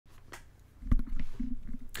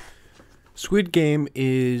Squid Game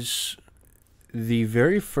is the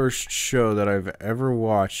very first show that I've ever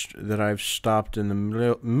watched that I've stopped in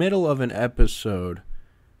the middle of an episode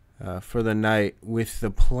for the night with the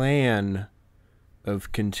plan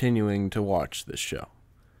of continuing to watch this show.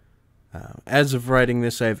 As of writing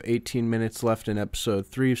this, I have 18 minutes left in episode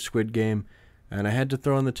 3 of Squid Game, and I had to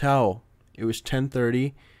throw in the towel. It was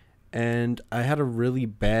 10:30, and I had a really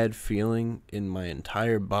bad feeling in my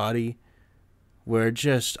entire body where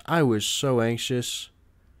I was so anxious.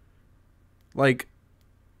 Like,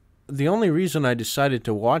 the only reason I decided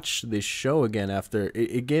to watch this show again after,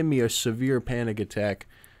 it gave me a severe panic attack.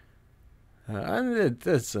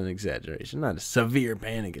 That's an exaggeration, not a severe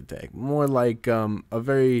panic attack. More like a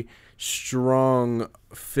very strong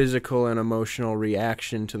physical and emotional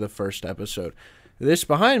reaction to the first episode. This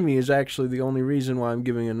behind me is actually the only reason why I'm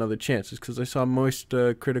giving it another chance. Is because I saw Moist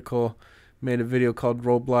Critical made a video called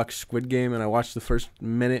Roblox Squid Game, and I watched the first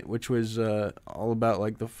minute, which was all about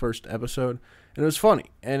like the first episode, and it was funny,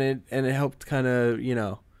 and it helped kind of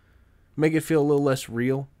make it feel a little less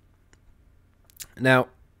real. Now,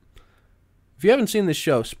 if you haven't seen this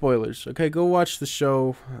show, spoilers. Okay, go watch the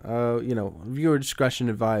show. Viewer discretion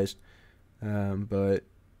advised. But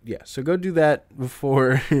yeah, so go do that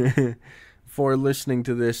before before listening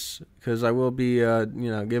to this, because I will be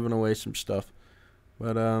giving away some stuff.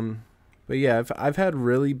 But yeah, I've had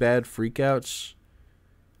really bad freakouts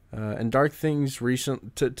and dark things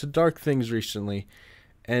dark things recently,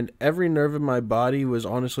 and every nerve in my body was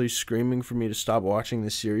honestly screaming for me to stop watching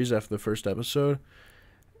this series after the first episode.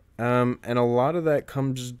 And a lot of that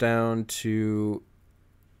comes down to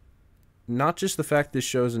not just the fact this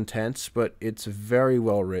show's intense, but it's very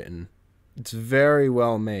well written. It's very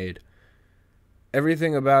well made.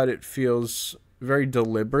 Everything about it feels very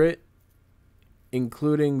deliberate,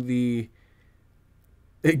 including the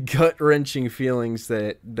gut-wrenching feelings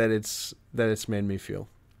that it's made me feel.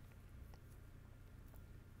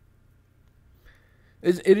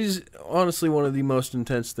 It is honestly one of the most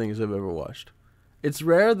intense things I've ever watched. It's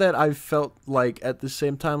rare that I've felt like at the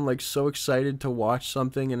same time like so excited to watch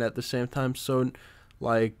something, and at the same time so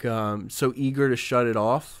eager to shut it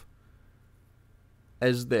off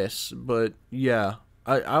as this. But yeah,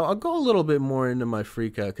 I'll go a little bit more into my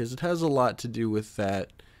freakout because it has a lot to do with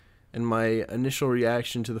that. And my initial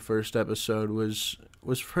reaction to the first episode was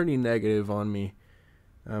pretty negative on me.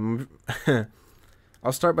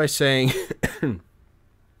 I'll start by saying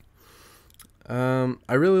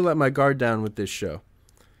I really let my guard down with this show.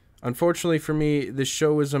 Unfortunately for me, this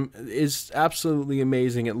show is absolutely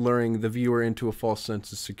amazing at luring the viewer into a false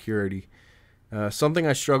sense of security. Something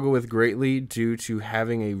I struggle with greatly due to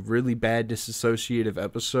having a really bad dissociative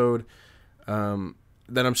episode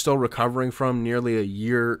that I'm still recovering from nearly a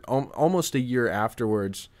year, almost a year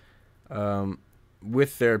afterwards,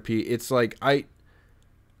 with therapy. It's like I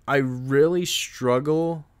really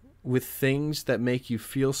struggle with things that make you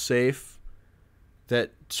feel safe,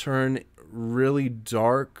 that turn really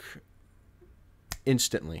dark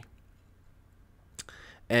instantly.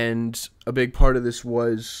 And a big part of this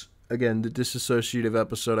was, again, the disassociative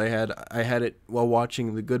episode I had. I had it while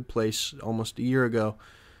watching The Good Place almost a year ago,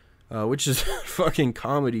 which is a fucking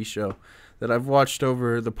comedy show that I've watched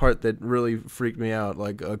over the part that really freaked me out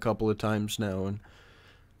like a couple of times now. And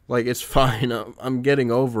like, it's fine. I'm getting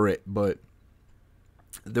over it. But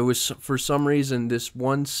there was, for some reason, this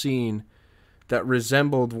one scene that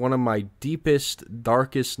resembled one of my deepest,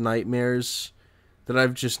 darkest nightmares that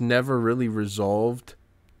I've just never really resolved.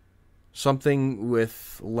 Something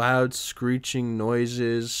with loud screeching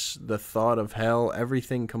noises, the thought of hell,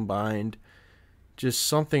 everything combined. Just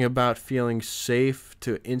something about feeling safe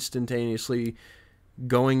to instantaneously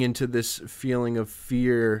going into this feeling of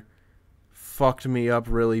fear fucked me up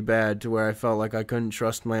really bad to where I felt like I couldn't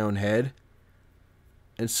trust my own head.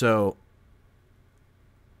 And so,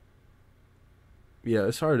 yeah,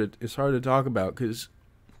 it's hard to talk about because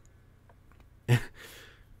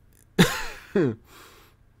I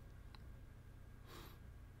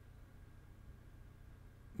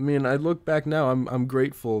mean, I look back now, I'm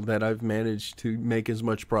grateful that I've managed to make as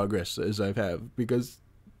much progress as I've have, because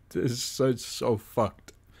it's so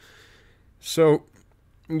fucked. So,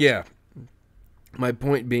 yeah, my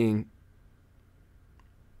point being,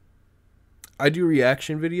 I do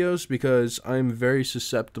reaction videos because I'm very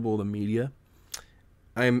susceptible to media.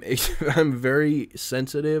 I'm very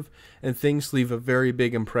sensitive, and things leave a very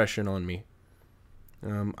big impression on me.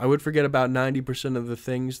 I would forget about 90% of the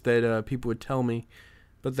things that people would tell me,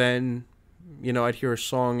 but then, I'd hear a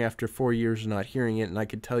song after 4 years of not hearing it, and I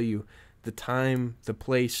could tell you the time, the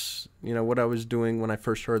place, what I was doing when I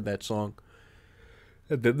first heard that song.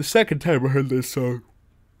 And then the second time I heard this song,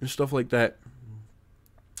 and stuff like that,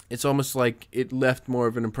 it's almost like it left more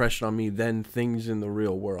of an impression on me than things in the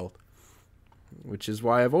real world. Which is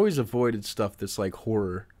why I've always avoided stuff that's like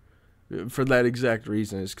horror. For that exact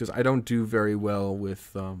reason, is because I don't do very well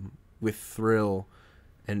with thrill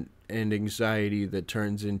and anxiety that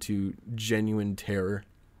turns into genuine terror.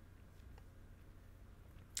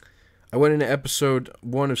 I went into episode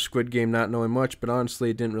 1 of Squid Game not knowing much, but honestly,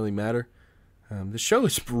 it didn't really matter. The show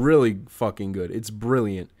is really fucking good. It's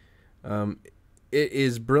brilliant. It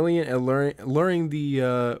is brilliant at luring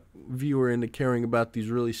the viewer into caring about these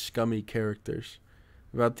really scummy characters,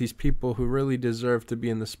 about these people who really deserve to be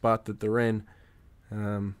in the spot that they're in.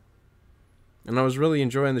 And I was really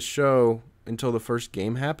enjoying the show until the first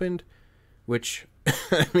game happened, which,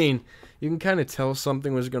 I mean, you can kind of tell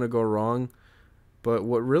something was going to go wrong. But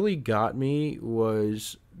what really got me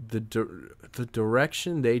was the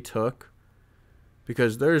direction they took,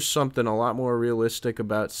 because there's something a lot more realistic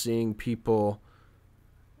about seeing people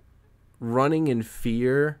running in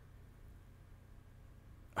fear.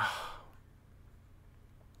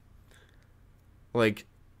 Like,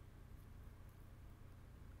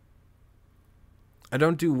 I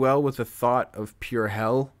don't do well with the thought of pure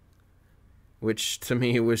hell, which to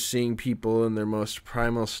me was seeing people in their most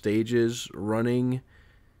primal stages running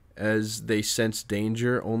as they sense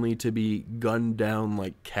danger, only to be gunned down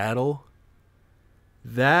like cattle.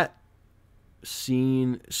 That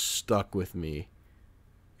scene stuck with me,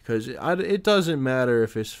 because it doesn't matter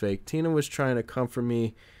if it's fake. Tina was trying to comfort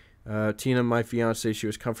me. Tina, my fiance, she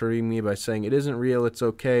was comforting me by saying, it isn't real, it's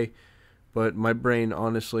okay. But my brain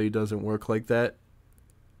honestly doesn't work like that.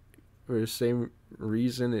 For the same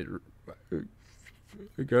reason,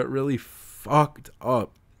 it got really fucked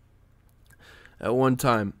up at one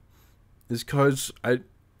time. Is because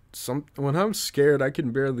when I'm scared, I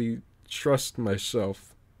can barely trust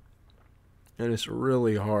myself. And it's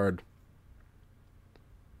really hard.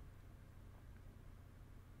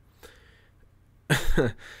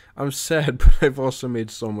 I'm sad, but I've also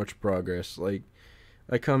made so much progress. Like,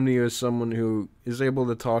 I come to you as someone who is able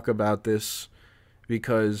to talk about this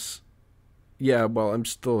because, yeah, while I'm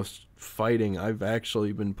still fighting, I've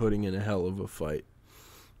actually been putting in a hell of a fight.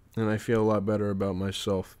 And I feel a lot better about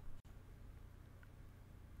myself.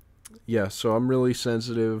 Yeah, so I'm really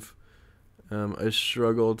sensitive. I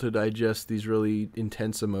struggle to digest these really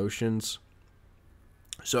intense emotions.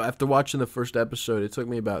 So after watching the first episode, it took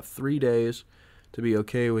me about 3 days to be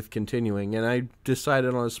okay with continuing, and I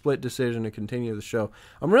decided on a split decision to continue the show.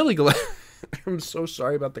 I'm really glad. I'm so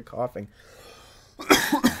sorry about the coughing.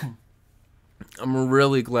 I'm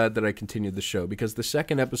really glad that I continued the show, because the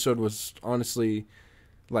second episode was honestly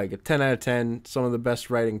like a 10 out of 10, some of the best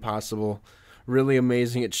writing possible. Really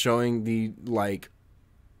amazing at showing the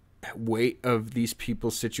weight of these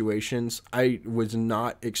people's situations. I was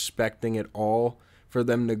not expecting at all for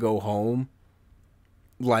them to go home.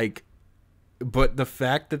 But the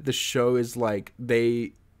fact that the show is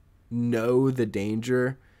they know the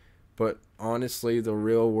danger, but honestly the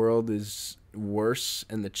real world is worse,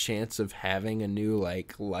 and the chance of having a new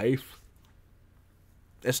life,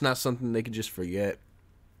 it's not something they can just forget.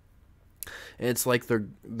 And it's like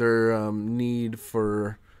their need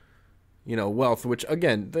for wealth, which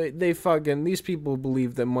again they fucking, these people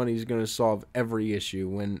believe that money is going to solve every issue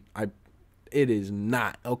when it is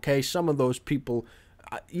not. Okay, some of those people,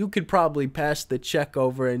 you could probably pass the check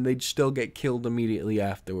over and they'd still get killed immediately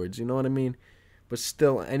afterwards. You know what I mean? But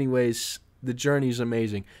still, anyways, the journey is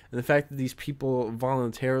amazing. And the fact that these people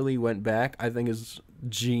voluntarily went back, I think is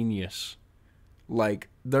genius.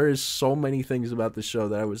 There is so many things about the show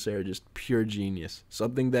that I would say are just pure genius.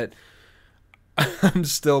 Something that I'm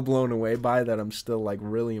still blown away by, that I'm still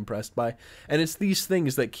really impressed by. And it's these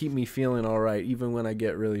things that keep me feeling all right, even when I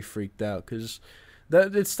get really freaked out. Because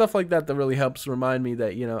it's stuff like that that really helps remind me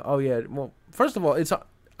that, oh yeah, well, first of all, it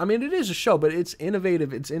is a show, but it's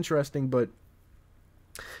innovative, it's interesting, but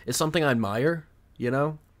it's something I admire,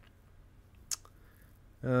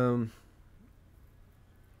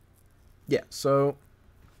 Yeah, so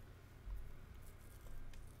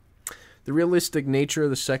the realistic nature of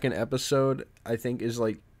the second episode, I think, is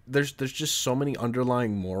there's just so many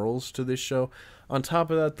underlying morals to this show. On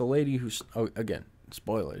top of that, the lady who's, again,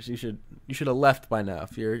 spoilers. You should have left by now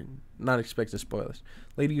if you're not expecting spoilers.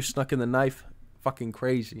 Lady who snuck in the knife, fucking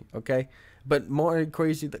crazy, okay? But more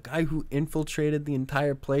crazy, the guy who infiltrated the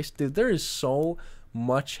entire place. Dude, there is so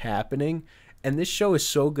much happening, and this show is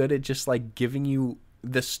so good at just giving you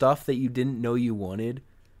the stuff that you didn't know you wanted,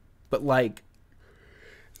 but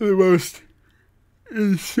the most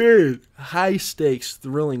insane, high stakes,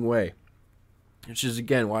 thrilling way. Which is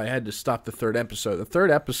again why I had to stop the third episode. The third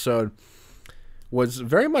episode was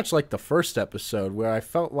very much like the first episode, where I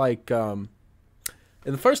felt like in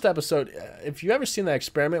the first episode, if you ever seen that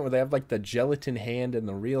experiment where they have like the gelatin hand and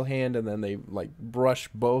the real hand, and then they like brush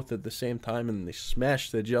both at the same time and they smash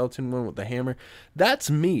the gelatin one with the hammer, that's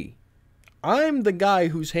me. I'm the guy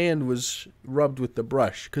whose hand was rubbed with the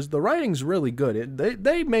brush, because the writing's really good.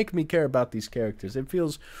 They make me care about these characters. It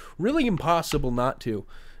feels really impossible not to.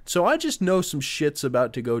 So I just know some shit's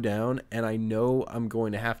about to go down, and I know I'm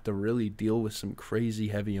going to have to really deal with some crazy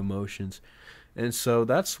heavy emotions. And so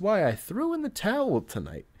that's why I threw in the towel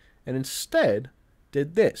tonight, and instead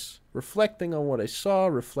did this, reflecting on what I saw,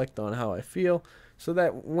 reflect on how I feel, so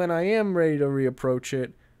that when I am ready to reapproach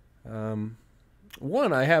it,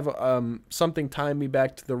 one, I have something tie me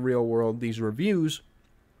back to the real world, these reviews,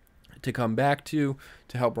 to come back to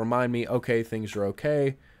help remind me, okay, things are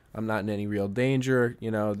okay, I'm not in any real danger,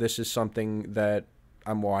 you know, this is something that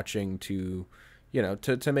I'm watching to, you know,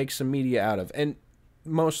 to make some media out of. And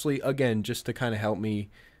mostly, again, just to kind of help me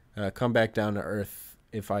come back down to earth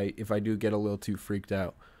if I do get a little too freaked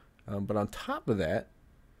out. But on top of that,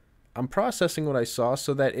 I'm processing what I saw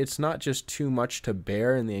so that it's not just too much to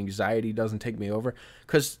bear and the anxiety doesn't take me over.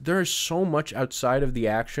 Because there is so much outside of the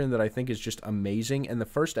action that I think is just amazing. And the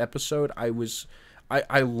first episode, I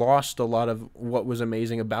lost a lot of what was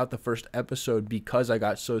amazing about the first episode because I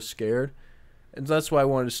got so scared. And that's why I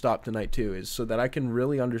wanted to stop tonight too, is so that I can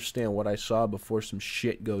really understand what I saw before some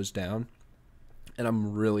shit goes down. And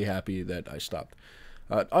I'm really happy that I stopped.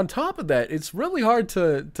 On top of that, it's really hard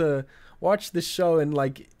to watch this show, and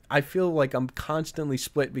like I feel like I'm constantly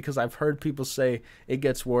split because I've heard people say it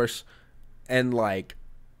gets worse, and like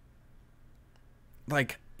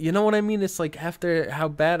you know what I mean? It's like after how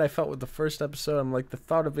bad I felt with the first episode, I'm like, the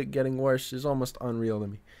thought of it getting worse is almost unreal to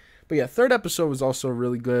me. But yeah, third episode was also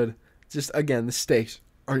really good. Just again, the stakes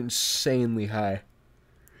are insanely high.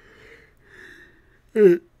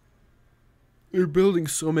 They're building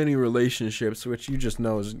so many relationships, which you just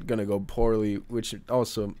know is gonna go poorly, which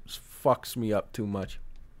also fucks me up too much.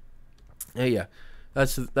 Yeah,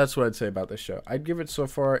 that's what I'd say about this show. I'd give it so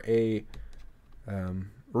far a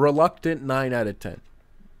reluctant 9 out of 10.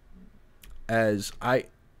 As I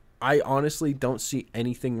honestly don't see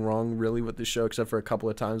anything wrong really with the show, except for a couple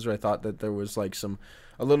of times where I thought that there was like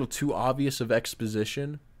a little too obvious of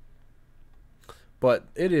exposition. But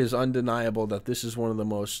it is undeniable that this is one of the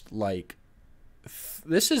most like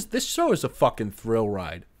this show is a fucking thrill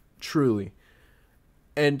ride, truly.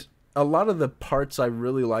 And a lot of the parts I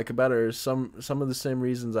really like about it are some of the same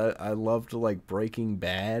reasons I loved like Breaking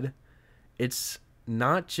Bad. It's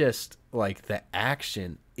not just like the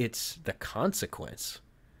action, it's the consequence.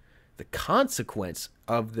 The consequence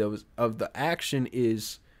of the action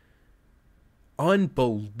is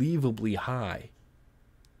unbelievably high,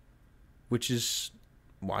 which is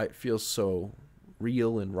why it feels so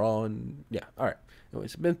real and raw. And yeah, all right.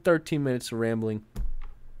 Anyways, it's been 13 minutes of rambling.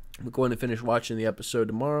 I'm going to finish watching the episode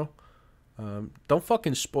tomorrow. Don't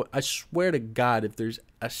fucking spoil. I swear to God, if there's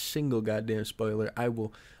a single goddamn spoiler, I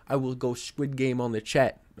will go Squid Game on the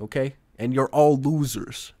chat. Okay, and you're all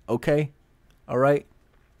losers. Okay, all right.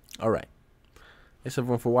 Thanks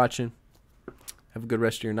everyone for watching. Have a good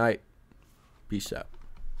rest of your night. Peace out.